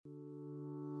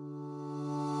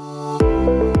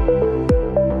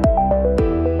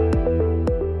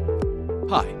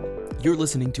You're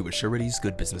listening to Assurity's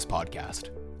Good Business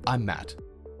Podcast. I'm Matt.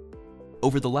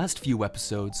 Over the last few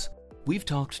episodes, we've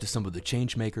talked to some of the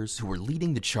changemakers who are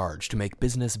leading the charge to make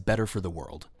business better for the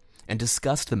world, and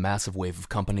discussed the massive wave of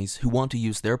companies who want to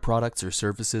use their products or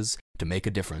services to make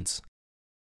a difference.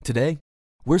 Today,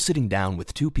 we're sitting down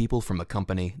with two people from a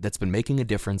company that's been making a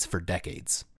difference for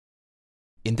decades.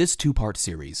 In this two-part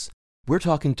series, we're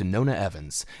talking to Nona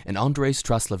Evans and Andres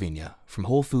Traslavinia from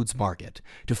Whole Foods Market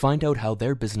to find out how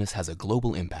their business has a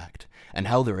global impact and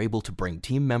how they're able to bring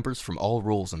team members from all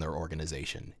roles in their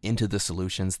organization into the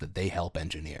solutions that they help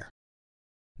engineer.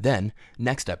 Then,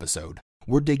 next episode,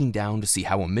 we're digging down to see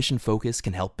how a mission focus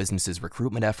can help businesses'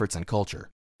 recruitment efforts and culture,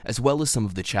 as well as some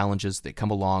of the challenges that come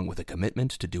along with a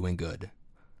commitment to doing good.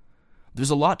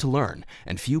 There's a lot to learn,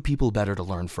 and few people better to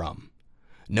learn from.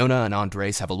 Nona and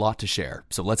Andres have a lot to share,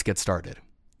 so let's get started.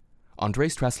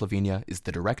 Andres Traslavinia is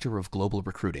the Director of Global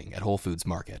Recruiting at Whole Foods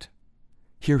Market.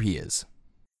 Here he is.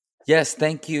 Yes,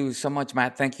 thank you so much,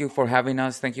 Matt. Thank you for having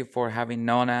us. Thank you for having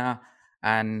Nona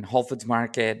and Whole Foods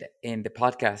Market in the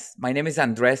podcast. My name is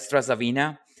Andres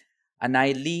Traslavinia, and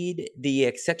I lead the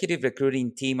executive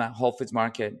recruiting team at Whole Foods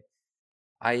Market.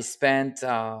 I spent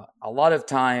a lot of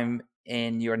time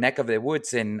in your neck of the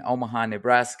woods in Omaha,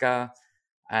 Nebraska,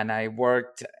 and I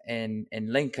worked in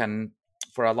Lincoln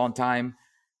for a long time.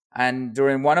 And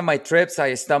during one of my trips,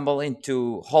 I stumbled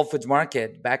into Whole Foods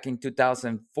Market back in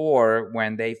 2004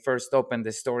 when they first opened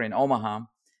the store in Omaha.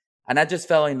 And I just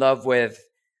fell in love with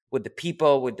the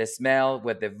people, with the smell,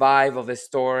 with the vibe of the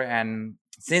store. And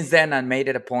since then, I made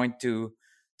it a point to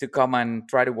come and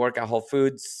try to work at Whole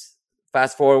Foods.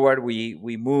 Fast forward,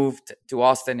 we moved to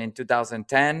Austin in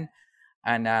 2010.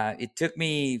 And it took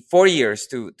me 4 years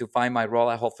to find my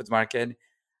role at Whole Foods Market.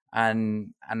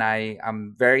 And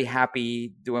I'm very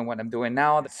happy doing what I'm doing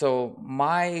now. So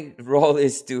my role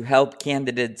is to help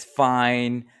candidates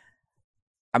find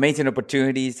amazing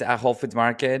opportunities at Whole Foods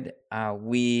Market.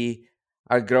 We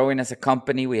are growing as a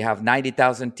company. We have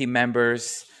 90,000 team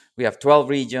members. We have 12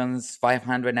 regions,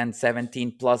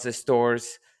 517 plus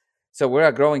stores. So we're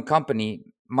a growing company.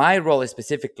 My role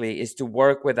specifically is to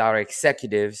work with our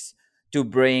executives to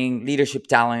bring leadership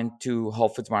talent to Whole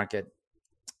Foods Market.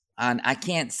 And I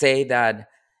can't say that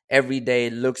every day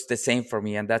looks the same for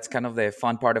me. And that's kind of the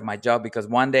fun part of my job, because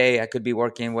one day I could be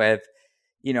working with,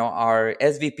 our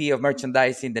SVP of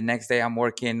merchandising. The next day I'm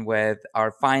working with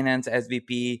our finance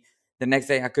SVP. The next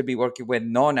day I could be working with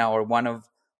Nona or one of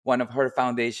her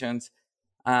foundations.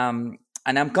 And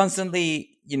I'm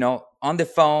constantly, on the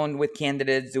phone with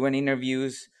candidates, doing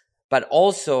interviews, but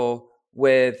also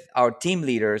with our team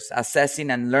leaders, assessing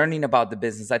and learning about the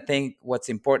business. I think what's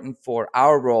important for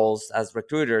our roles as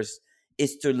recruiters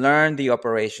is to learn the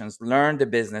operations, learn the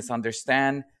business,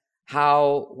 understand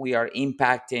how we are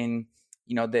impacting,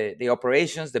 the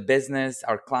operations, the business,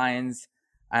 our clients,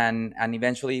 and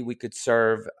eventually we could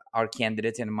serve our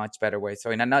candidates in a much better way. So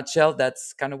in a nutshell,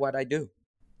 that's kind of what I do.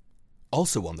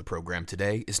 Also on the program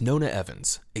today is Nona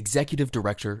Evans, Executive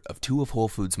Director of two of Whole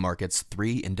Foods Market's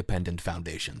 3 independent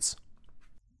foundations.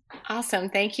 Awesome.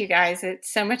 Thank you, guys.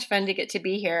 It's so much fun to get to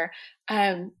be here.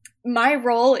 My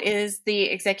role is the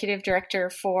executive director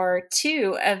for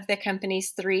 2 of the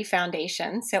company's 3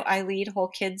 foundations. So I lead Whole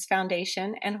Kids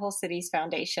Foundation and Whole Cities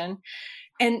Foundation.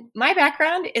 And my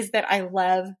background is that I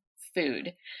love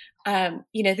food.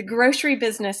 The grocery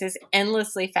business is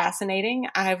endlessly fascinating.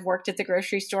 I've worked at the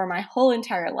grocery store my whole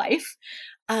entire life.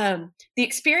 The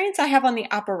experience I have on the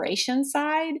operations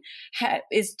side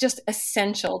is just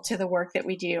essential to the work that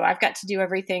we do. I've got to do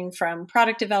everything from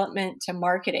product development to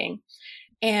marketing.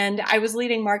 And I was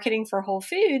leading marketing for Whole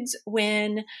Foods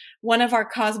when one of our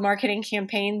cause marketing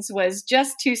campaigns was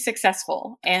just too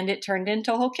successful, and it turned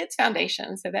into Whole Kids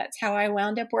Foundation. So that's how I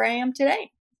wound up where I am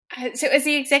today. So as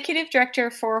the executive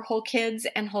director for Whole Kids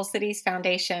and Whole Cities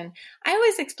Foundation, I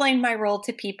always explain my role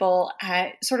to people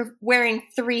sort of wearing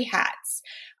 3 hats.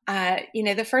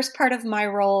 The first part of my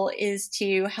role is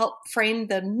to help frame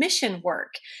the mission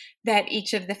work that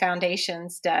each of the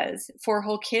foundations does. For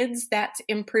Whole Kids, that's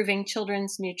improving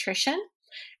children's nutrition.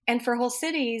 And for Whole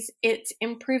Cities, it's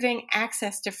improving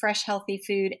access to fresh, healthy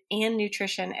food and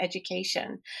nutrition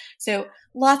education. So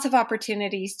lots of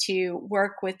opportunities to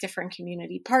work with different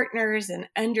community partners and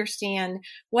understand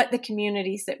what the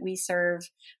communities that we serve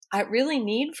really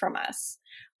need from us.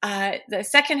 The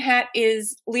second hat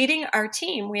is leading our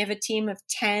team. We have a team of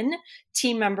 10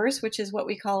 team members, which is what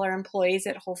we call our employees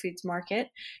at Whole Foods Market,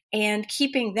 and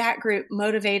keeping that group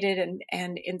motivated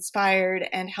and inspired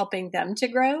and helping them to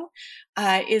grow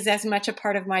is as much a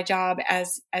part of my job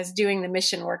as doing the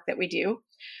mission work that we do.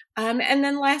 And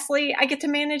then lastly, I get to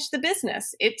manage the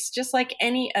business. It's just like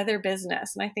any other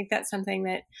business. And I think that's something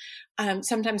that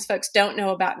sometimes folks don't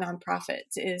know about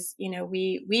nonprofits is,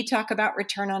 we talk about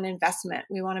return on investment.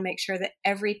 We want to make sure that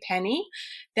every penny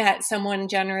that someone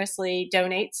generously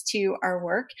donates to our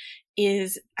work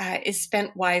is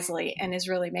spent wisely and is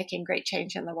really making great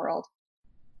change in the world.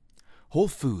 Whole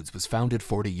Foods was founded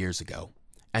 40 years ago,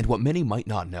 and what many might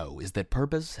not know is that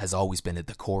purpose has always been at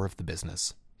the core of the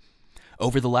business.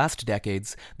 Over the last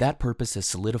decades, that purpose has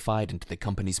solidified into the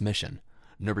company's mission,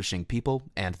 nourishing people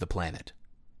and the planet.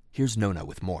 Here's Nona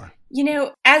with more.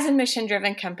 As a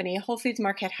mission-driven company, Whole Foods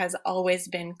Market has always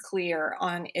been clear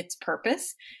on its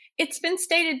purpose. It's been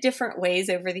stated different ways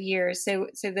over the years. So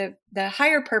the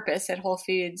higher purpose at Whole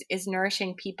Foods is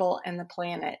nourishing people and the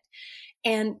planet.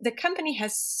 And the company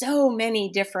has so many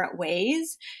different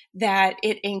ways that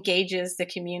it engages the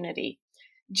community.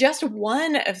 Just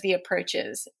one of the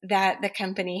approaches that the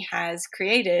company has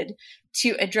created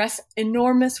to address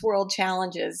enormous world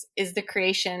challenges is the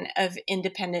creation of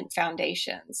independent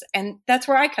foundations. And that's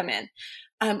where I come in.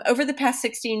 Over the past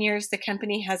 16 years, the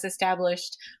company has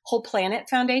established Whole Planet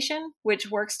Foundation,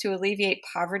 which works to alleviate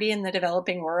poverty in the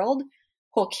developing world,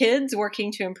 Whole Kids,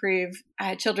 working to improve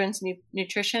children's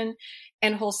nutrition,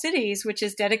 and Whole Cities, which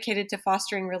is dedicated to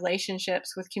fostering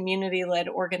relationships with community-led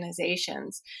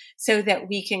organizations so that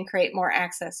we can create more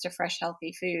access to fresh,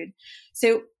 healthy food.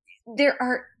 So there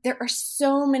are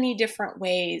so many different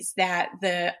ways that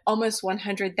the almost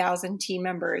 100,000 team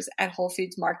members at Whole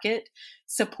Foods Market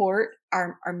support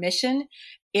our mission.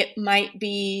 It might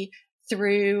be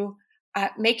through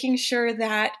making sure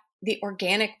that the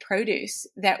organic produce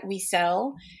that we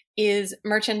sell is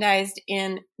merchandised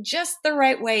in just the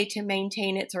right way to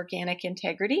maintain its organic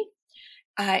integrity.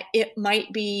 It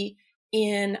might be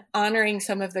in honoring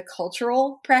some of the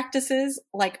cultural practices,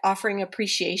 like offering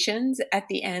appreciations at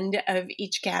the end of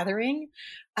each gathering,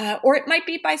 or it might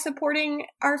be by supporting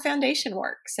our foundation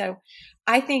work. So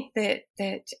I think that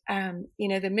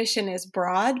the mission is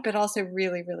broad, but also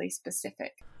really, really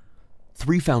specific.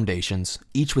 3 foundations,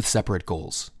 each with separate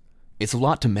goals. It's a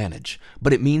lot to manage,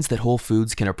 but it means that Whole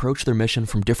Foods can approach their mission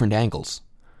from different angles.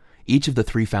 Each of the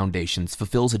 3 foundations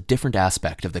fulfills a different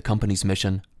aspect of the company's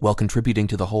mission while contributing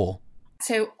to the whole.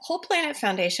 So Whole Planet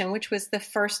Foundation, which was the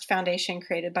first foundation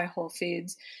created by Whole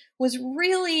Foods, was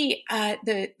really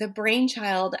the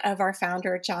brainchild of our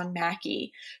founder, John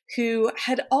Mackey, who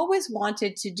had always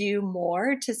wanted to do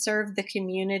more to serve the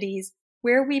communities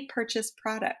where we purchase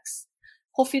products.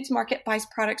 Whole Foods Market buys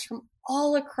products from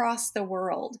all across the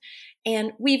world.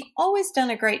 And we've always done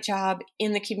a great job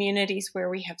in the communities where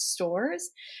we have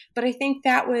stores. But I think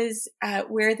that was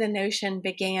where the notion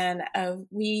began of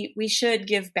we should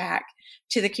give back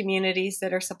to the communities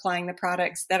that are supplying the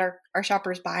products that our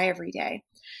shoppers buy every day.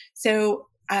 So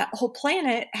Whole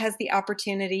Planet has the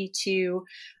opportunity to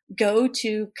go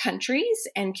to countries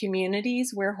and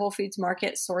communities where Whole Foods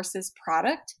Market sources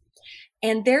product.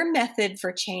 And their method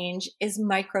for change is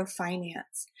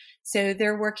microfinance. So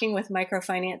they're working with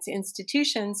microfinance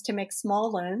institutions to make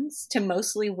small loans to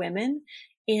mostly women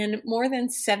in more than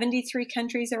 73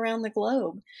 countries around the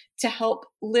globe to help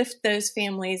lift those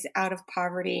families out of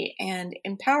poverty and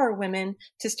empower women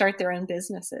to start their own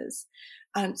businesses.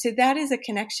 So that is a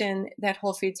connection that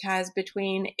Whole Foods has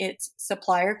between its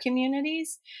supplier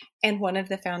communities and one of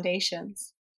the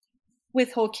foundations.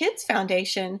 With Whole Kids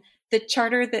Foundation, the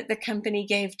charter that the company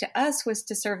gave to us was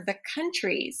to serve the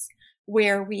countries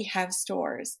where we have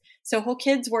stores. So Whole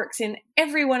Kids works in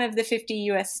every one of the 50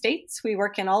 US states. We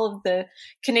work in all of the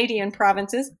Canadian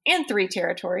provinces and 3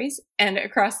 territories and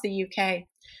across the UK.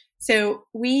 So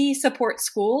we support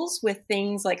schools with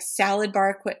things like salad bar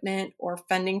equipment or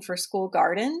funding for school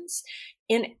gardens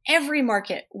in every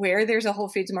market where there's a Whole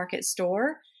Foods Market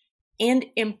store. And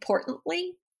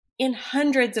importantly, in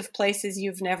hundreds of places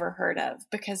you've never heard of,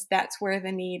 because that's where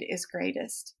the need is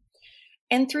greatest.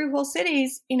 And through Whole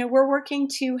Cities, we're working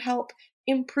to help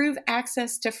improve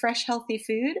access to fresh, healthy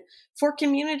food for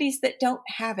communities that don't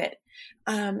have it.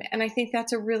 And I think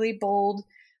that's a really bold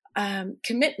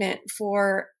commitment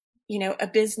for, a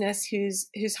business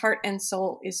whose heart and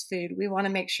soul is food. We want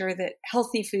to make sure that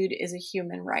healthy food is a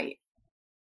human right.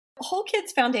 Whole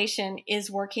Kids Foundation is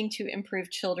working to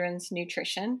improve children's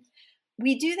nutrition.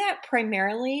 We do that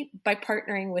primarily by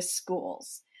partnering with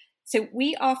schools. So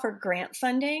we offer grant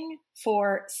funding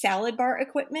for salad bar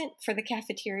equipment for the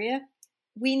cafeteria.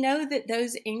 We know that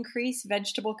those increase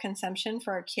vegetable consumption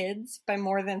for our kids by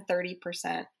more than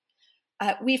 30%.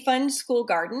 We fund school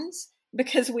gardens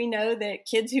because we know that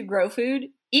kids who grow food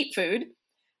eat food.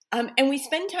 And we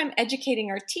spend time educating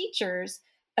our teachers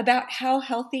about how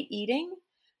healthy eating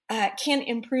can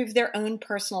improve their own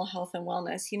personal health and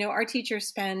wellness. Our teachers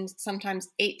spend sometimes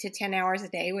 8 to 10 hours a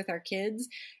day with our kids,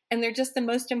 and they're just the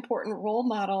most important role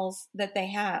models that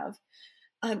they have.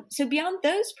 So beyond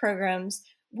those programs,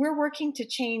 we're working to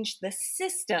change the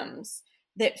systems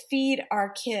that feed our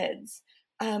kids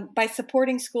by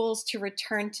supporting schools to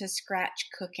return to scratch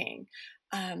cooking.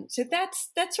 So that's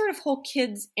sort of Whole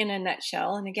Kids in a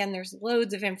nutshell. And again, there's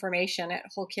loads of information at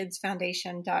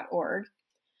wholekidsfoundation.org.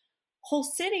 Whole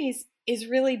Cities is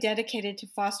really dedicated to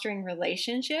fostering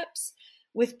relationships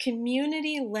with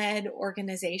community-led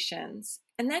organizations.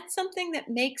 And that's something that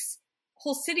makes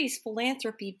Whole Cities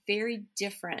philanthropy very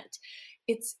different.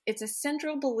 It's a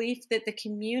central belief that the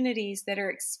communities that are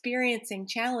experiencing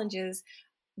challenges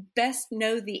best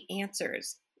know the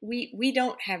answers. We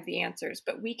don't have the answers,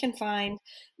 but we can find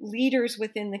leaders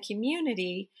within the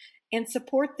community and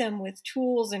support them with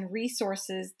tools and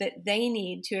resources that they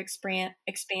need to expand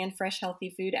fresh,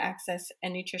 healthy food access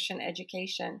and nutrition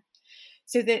education.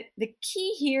 So that the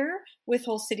key here with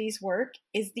Whole Cities work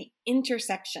is the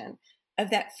intersection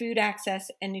of that food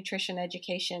access and nutrition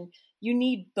education. You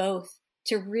need both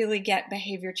to really get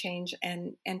behavior change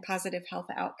and positive health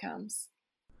outcomes.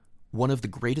 One of the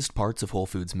greatest parts of Whole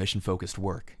Foods' mission-focused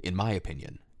work, in my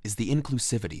opinion, is the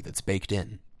inclusivity that's baked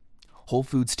in. Whole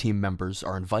Foods team members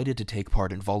are invited to take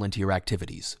part in volunteer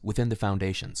activities within the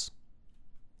foundations.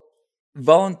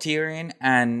 Volunteering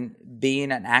and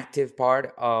being an active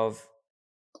part of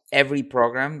every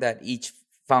program that each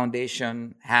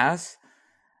foundation has.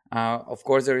 Of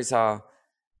course, there's a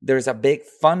big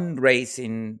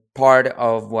fundraising part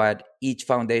of what each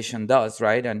foundation does,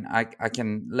 right? And I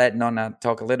can let Nona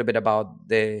talk a little bit about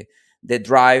the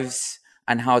drives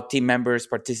and how team members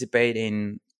participate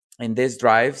in these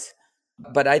drives.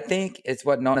 But I think it's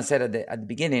what Nona said at the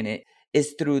beginning. It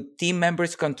is through team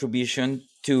members' contribution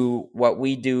to what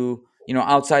we do,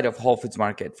 outside of Whole Foods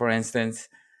Market. For instance,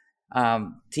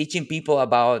 teaching people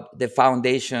about the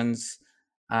foundations.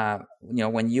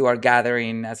 When you are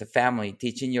gathering as a family,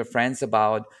 teaching your friends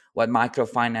about what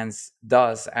microfinance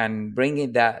does and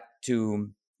bringing that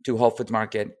to Whole Foods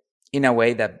Market in a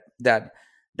way that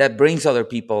brings other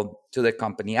people to the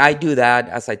company. I do that,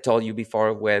 as I told you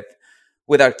before, with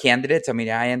our candidates.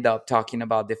 I end up talking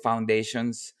about the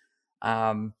foundations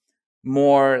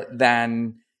more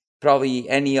than probably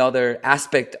any other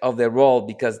aspect of the role,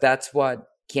 because that's what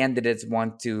candidates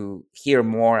want to hear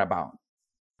more about.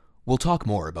 We'll talk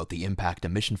more about the impact a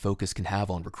mission focus can have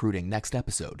on recruiting next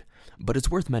episode, but it's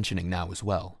worth mentioning now as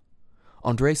well.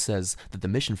 Andres says that the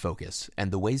mission focus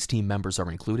and the ways team members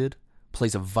are included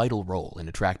plays a vital role in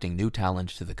attracting new talent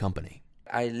to the company.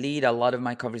 I lead a lot of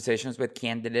my conversations with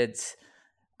candidates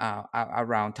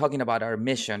around talking about our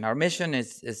mission. Our mission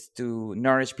is to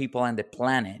nourish people and the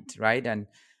planet, right? And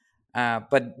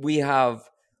but we have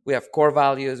core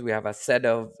values. We have a set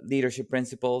of leadership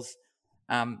principles.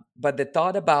 But the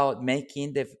thought about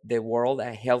making the world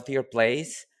a healthier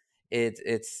place,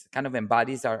 it's kind of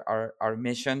embodies our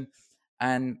mission.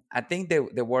 And I think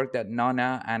the work that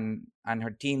Nona and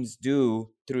her teams do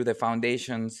through the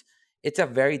foundations, it's a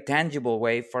very tangible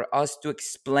way for us to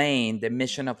explain the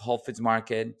mission of Whole Foods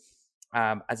Market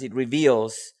as it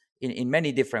reveals in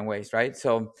many different ways, right?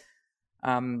 So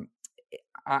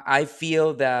I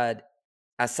feel that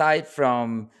aside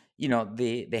from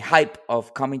the hype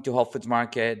of coming to Whole Foods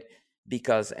Market,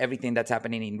 because everything that's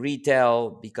happening in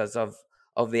retail, because of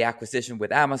the acquisition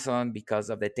with Amazon,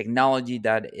 because of the technology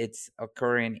that it's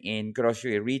occurring in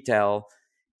grocery retail,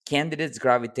 candidates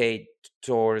gravitate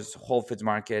towards Whole Foods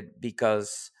Market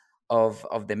because of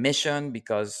the mission,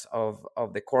 because of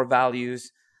the core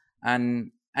values,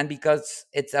 and because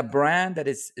it's a brand that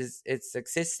it's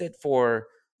existed for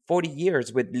 40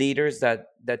 years with leaders that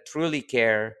truly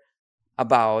care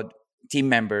about team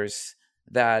members,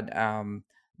 that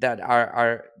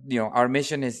our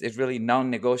mission is really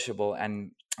non-negotiable,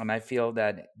 and I feel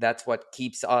that that's what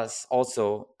keeps us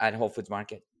also at Whole Foods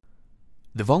Market.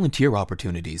 The volunteer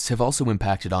opportunities have also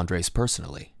impacted Andres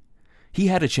personally. He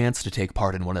had a chance to take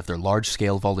part in one of their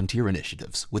large-scale volunteer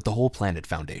initiatives with the Whole Planet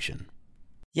Foundation.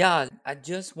 Yeah, I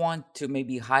just want to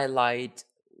maybe highlight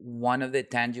one of the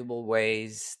tangible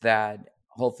ways that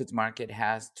Whole Foods Market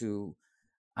has to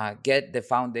get the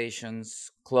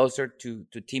foundations closer to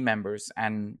team members,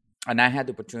 and I had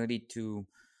the opportunity to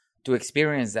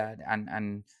experience that,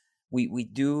 and we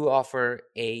do offer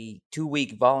a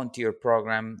 2-week volunteer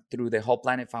program through the Whole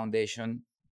Planet Foundation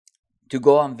to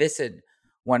go and visit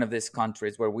one of these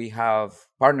countries where we have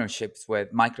partnerships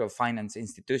with microfinance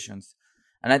institutions.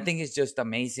 And I think it's just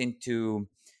amazing to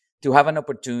have an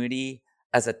opportunity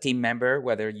as a team member,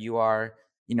 whether you are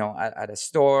at a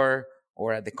store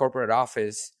or at the corporate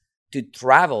office, to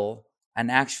travel and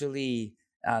actually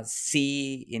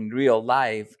see in real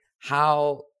life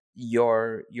how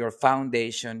your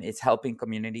foundation is helping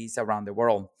communities around the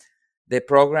world. The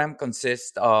program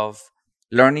consists of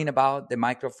learning about the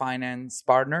microfinance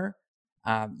partner.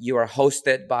 You are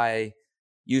hosted by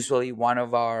usually one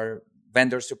of our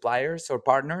vendor suppliers or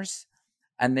partners,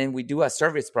 and then we do a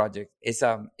service project. It's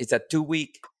a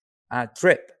 2-week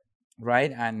trip,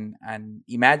 right? And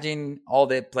imagine all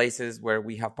the places where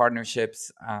we have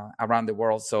partnerships around the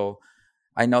world. So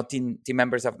I know team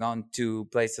members have gone to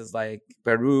places like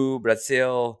Peru,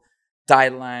 Brazil,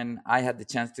 Thailand. I had the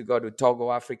chance to go to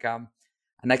Togo, Africa.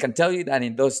 And I can tell you that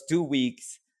in those 2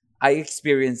 weeks, I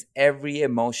experienced every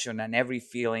emotion and every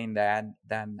feeling that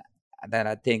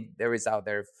I think there is out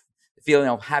there. The feeling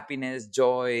of happiness,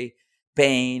 joy,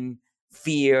 pain,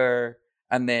 fear,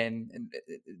 and then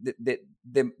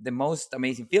the most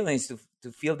amazing feeling is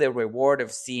to feel the reward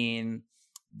of seeing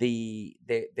the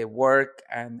work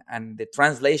and the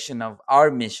translation of our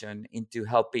mission into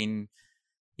helping,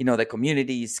 the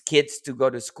communities, kids to go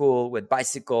to school with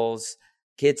bicycles,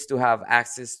 kids to have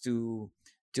access to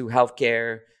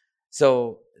healthcare.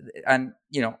 So, and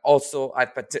also I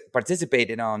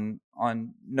participated on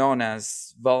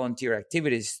Nona's volunteer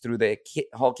activities through the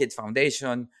Whole Kids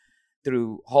Foundation,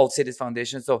 through Whole Cities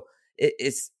Foundation. So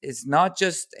it's not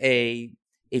just a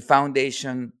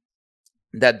foundation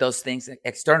that does things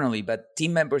externally, but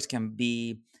team members can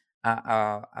be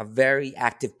a very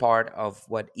active part of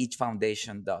what each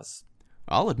foundation does.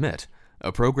 I'll admit,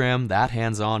 a program that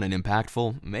hands-on and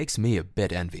impactful makes me a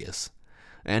bit envious.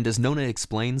 And as Nona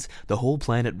explains, the Whole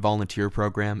Planet Volunteer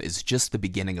Program is just the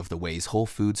beginning of the ways Whole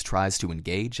Foods tries to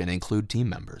engage and include team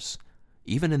members,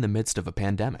 even in the midst of a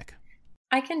pandemic.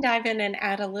 I can dive in and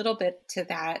add a little bit to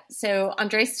that. So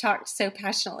Andres talked so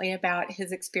passionately about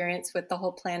his experience with the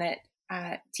Whole Planet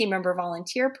Team Member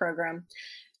Volunteer Program.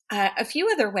 A few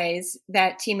other ways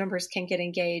that team members can get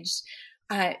engaged.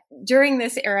 During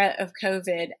this era of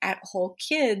COVID at Whole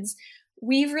Kids,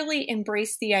 we've really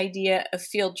embraced the idea of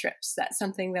field trips. That's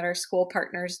something that our school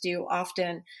partners do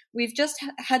often. We've just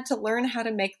had to learn how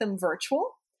to make them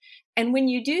virtual. And when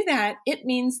you do that, it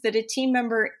means that a team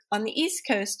member on the East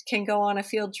Coast can go on a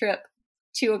field trip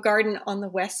to a garden on the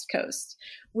West Coast,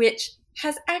 which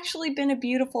has actually been a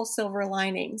beautiful silver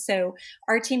lining. So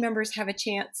our team members have a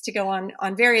chance to go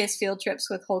on various field trips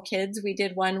with Whole Kids. We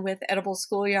did one with Edible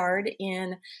Schoolyard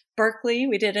in Berkeley.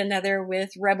 We did another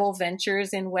with Rebel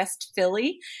Ventures in West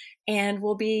Philly. And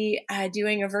we'll be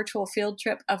doing a virtual field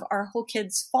trip of our Whole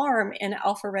Kids farm in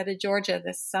Alpharetta, Georgia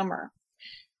this summer.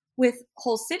 With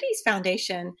Whole Cities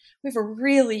Foundation, we have a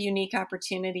really unique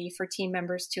opportunity for team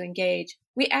members to engage.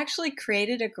 We actually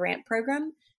created a grant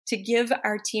program to give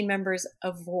our team members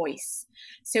a voice.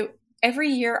 So every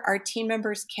year, our team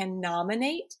members can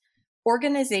nominate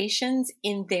organizations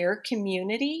in their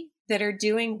community that are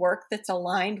doing work that's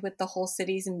aligned with the Whole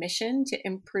Cities mission to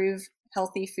improve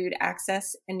healthy food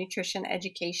access and nutrition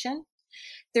education.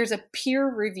 There's a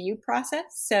peer review process.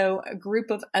 So a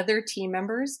group of other team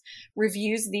members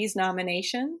reviews these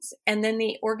nominations, and then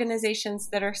the organizations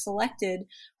that are selected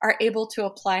are able to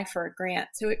apply for a grant.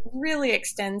 So it really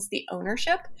extends the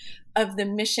ownership of the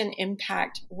mission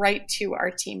impact right to our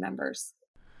team members.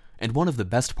 And one of the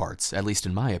best parts, at least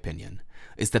in my opinion,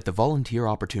 is that the volunteer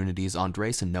opportunities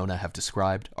Andres and Nona have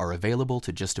described are available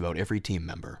to just about every team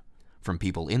member, from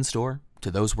people in-store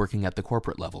to those working at the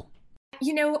corporate level.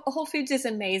 Whole Foods is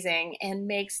amazing and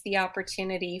makes the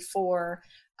opportunity for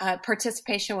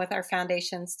participation with our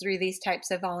foundations through these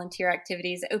types of volunteer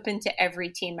activities open to every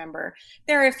team member.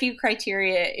 There are a few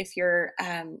criteria if you're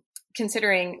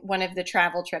considering one of the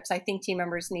travel trips. I think team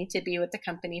members need to be with the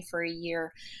company for a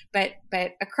year, but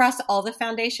across all the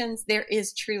foundations, there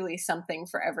is truly something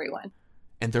for everyone.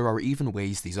 And there are even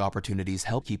ways these opportunities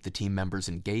help keep the team members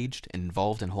engaged and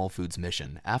involved in Whole Foods'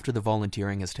 mission after the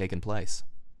volunteering has taken place.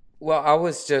 Well, I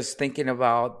was just thinking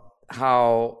about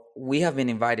how we have been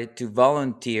invited to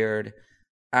volunteer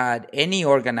at any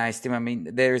organized team. I mean,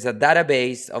 there's a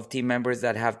database of team members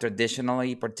that have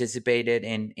traditionally participated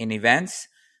in events,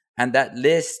 and that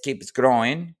list keeps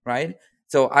growing, right?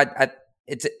 So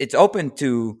it's open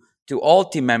to all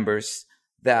team members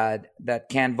that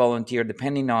can volunteer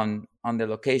depending on the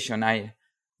location. I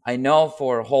know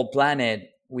for Whole Planet,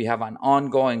 we have an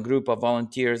ongoing group of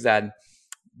volunteers that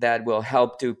will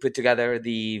help to put together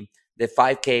the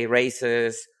 5K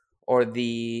races or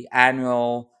the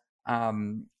annual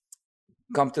Come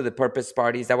to the Purpose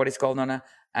party. Is that what it's called, Nona?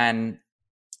 And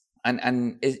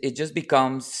it just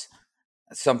becomes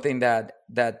something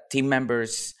that team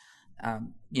members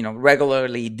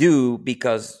regularly do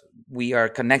because we are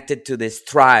connected to this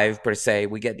tribe per se.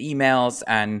 We get emails,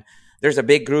 and there's a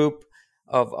big group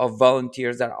of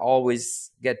volunteers that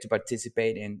always get to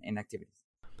participate in activities.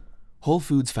 Whole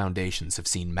Foods foundations have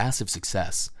seen massive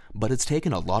success, but it's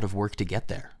taken a lot of work to get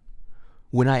there.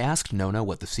 When I asked Nona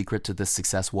what the secret to this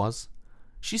success was,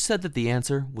 she said that the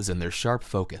answer was in their sharp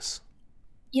focus.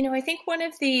 I think one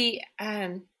of the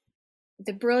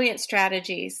brilliant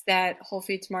strategies that Whole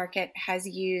Foods Market has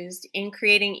used in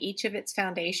creating each of its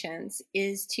foundations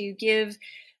is to give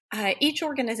each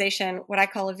organization what I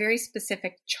call a very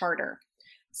specific charter.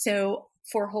 So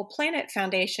for Whole Planet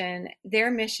Foundation,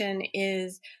 their mission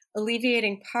is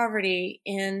alleviating poverty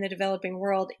in the developing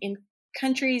world in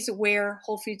countries where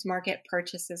Whole Foods Market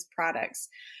purchases products.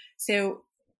 So,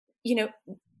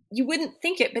 you wouldn't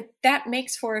think it, but that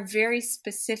makes for a very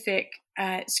specific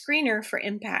screener for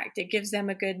impact. It gives them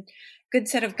a good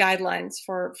set of guidelines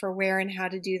for where and how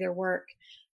to do their work.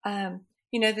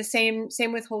 The same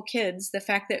with Whole Kids. The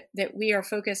fact that we are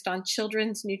focused on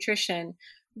children's nutrition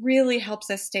really helps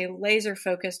us stay laser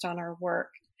focused on our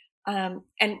work. And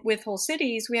with Whole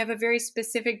Cities, we have a very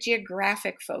specific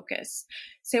geographic focus.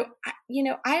 So,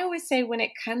 I always say when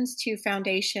it comes to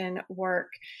foundation work,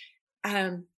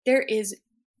 there is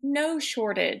no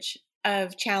shortage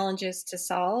of challenges to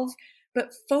solve,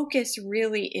 but focus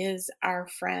really is our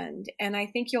friend. And I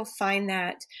think you'll find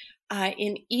that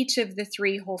in each of the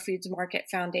 3 Whole Foods Market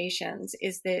foundations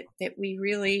is that we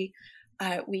really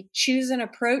we choose an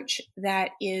approach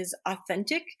that is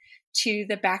authentic to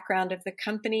the background of the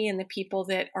company and the people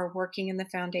that are working in the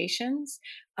foundations.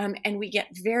 And we get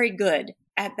very good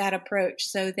at that approach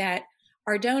so that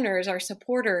our donors, our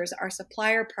supporters, our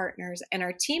supplier partners, and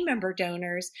our team member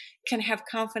donors can have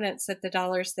confidence that the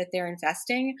dollars that they're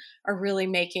investing are really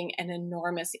making an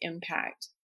enormous impact.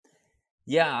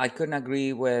 Yeah, I couldn't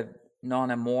agree with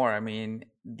Nona more. I mean,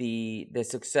 the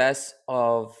success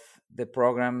of the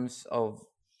programs of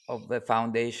the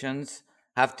foundations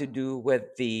have to do with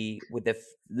the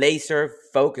laser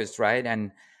focus, right?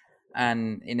 And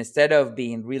instead of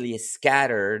being really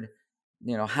scattered,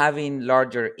 having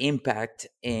larger impact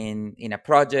in a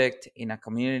project, in a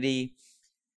community.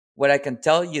 What I can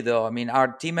tell you though, I mean, our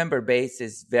team member base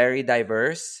is very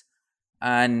diverse.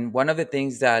 And one of the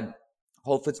things that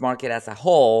Whole Foods Market as a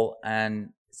whole, and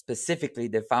specifically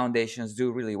the foundations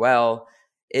do really well,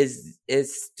 is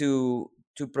to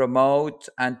promote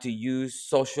and to use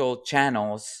social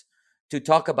channels to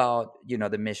talk about,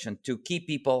 the mission, to keep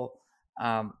people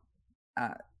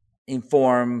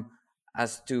informed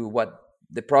as to what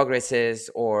the progress is,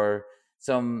 or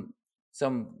some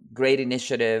great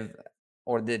initiative,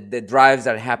 or the drives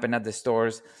that happen at the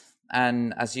stores.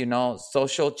 And as you know,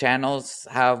 social channels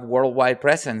have worldwide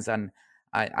presence, and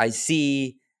I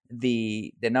see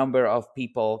the number of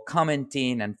people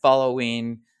commenting and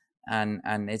following,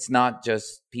 and it's not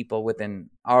just people within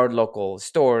our local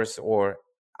stores or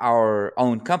our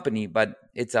own company, but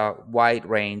it's a wide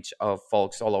range of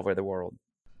folks all over the world.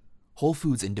 Whole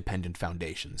Foods independent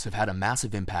foundations have had a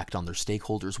massive impact on their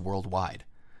stakeholders worldwide,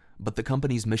 but the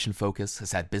company's mission focus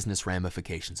has had business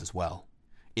ramifications as well.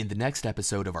 In the next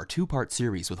episode of our 2-part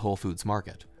series with Whole Foods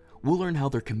Market, we'll learn how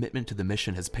their commitment to the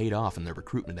mission has paid off in their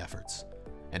recruitment efforts,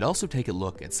 and also take a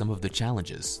look at some of the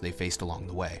challenges they faced along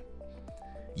the way.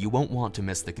 You won't want to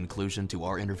miss the conclusion to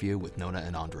our interview with Nona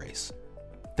and Andres.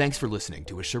 Thanks for listening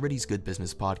to Assurity's Good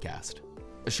Business podcast.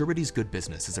 Assurity's Good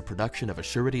Business is a production of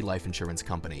Assurity Life Insurance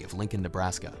Company of Lincoln,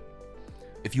 Nebraska.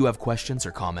 If you have questions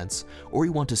or comments, or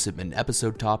you want to submit an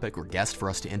episode topic or guest for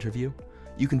us to interview,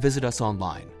 you can visit us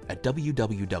online at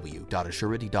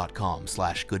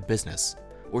www.assurity.com/goodbusiness,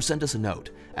 or send us a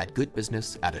note at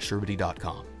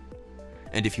goodbusiness@assurity.com.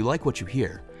 And if you like what you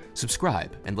hear,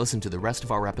 subscribe and listen to the rest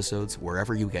of our episodes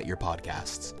wherever you get your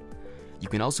podcasts. You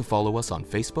can also follow us on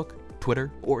Facebook,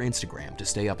 Twitter, or Instagram to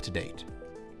stay up to date.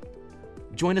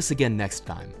 Join us again next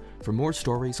time for more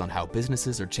stories on how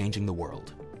businesses are changing the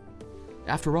world.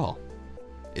 After all,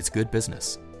 it's good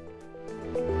business.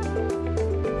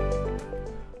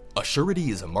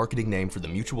 Assurity is a marketing name for the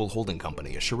mutual holding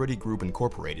company Assurity Group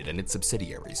Incorporated and its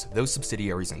subsidiaries. Those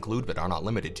subsidiaries include, but are not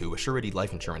limited to, Assurity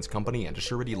Life Insurance Company and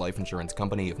Assurity Life Insurance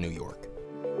Company of New York.